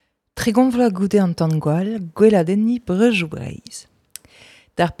Tregonvla goude an tan gwal, gweladenni brejou breiz.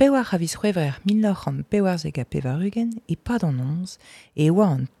 Dar pewar a vis c'hwevrer 1940 e pad an 11 e oa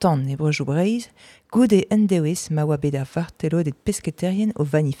an tan e brejou breiz, goude endewez ma oa bet ar vartelo dit pesketerien o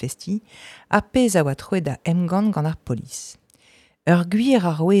manifesti, a pez a oa troe da emgant gant ar polis. Ur gwir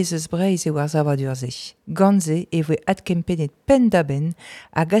ar roezez breiz e war zavadur ze. Ganze e voe adkempenet pen da ben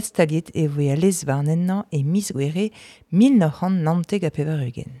a gastaliet e voe a lezvar nennan e mis ouere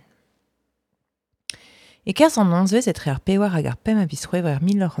 1990 E kerzh an 11 etre ar pewar hag ar pem a vis c'hwevrer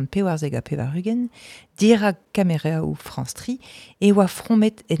 1940 dir kamera ou France 3 e oa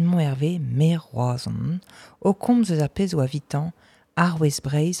fromet edmont hervé mer roazon, o komz eus a pez oa vitan ar wez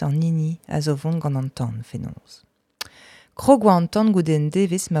breiz an nini a zo vont gant an tan fenoz. Krog oa an tan goude en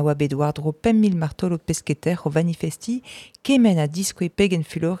devez ma oa bet war-dro 5.000 martolo pesketer o manifesti kemen a diskwe pegen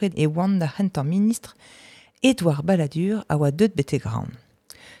fuloret e oan da c'hent an ministre Edouard Balladur a oa deut bete graon.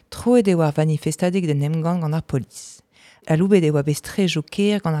 Troet e war manifestadeg den emgant gant ar polis. A loubet e oa bez trejo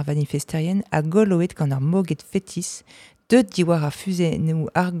ker gant ar manifesterien a goloet gant ar moget fetis, deut diwar a fuze nou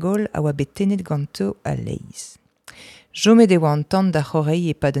ar gol a oa bet tenet ganto a leiz. Jomet e oa an tan da c'horei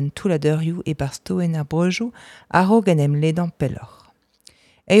e pad un touladeurioù e barstoen ar brejou a ro genem ledan pelloc'h.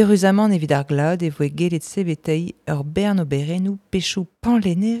 Eiruzamant evit ar glad e voe gelet sebetei ur bern o berenou pechou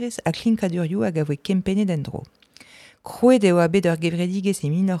panlenerez a klinkadurioù hag a voe kempenet en dro. Kroet eo abet ur gevredigez e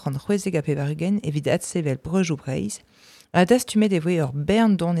 1940 evit adsevel brejou breiz, a dastumet e voe ur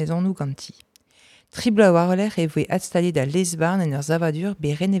bern donez annou ganti. Tribla warler e voe adstaliet a lezbarn en ur zavadur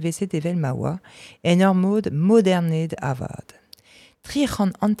be renevezet evel ma oa, en ur mod moderned avad.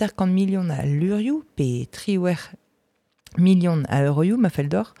 350 million a lurioù pe 3 million a eurioù ma fel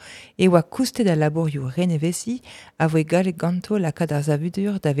d'or, e oa koustet a labourioù renevezi a voe gallet ganto lakad ar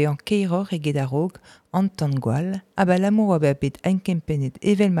zavudur da vean keiror e ged a rog an tan gwal, a ba lamour oa bet enkempenet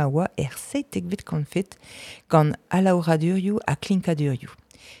evel ma oa seitek vet konfet gant alaouradurioù a klinkadurioù.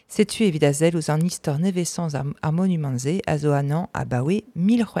 Setu evit a zel ouz an istor nevezans ar monument ze a zo anan a bawe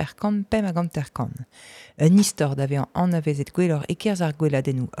 1400 pem a ganterkan. Un istor da vean an avezet gwellor e kerzh ar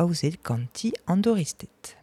gweladennoù aouzet ganti an doristet.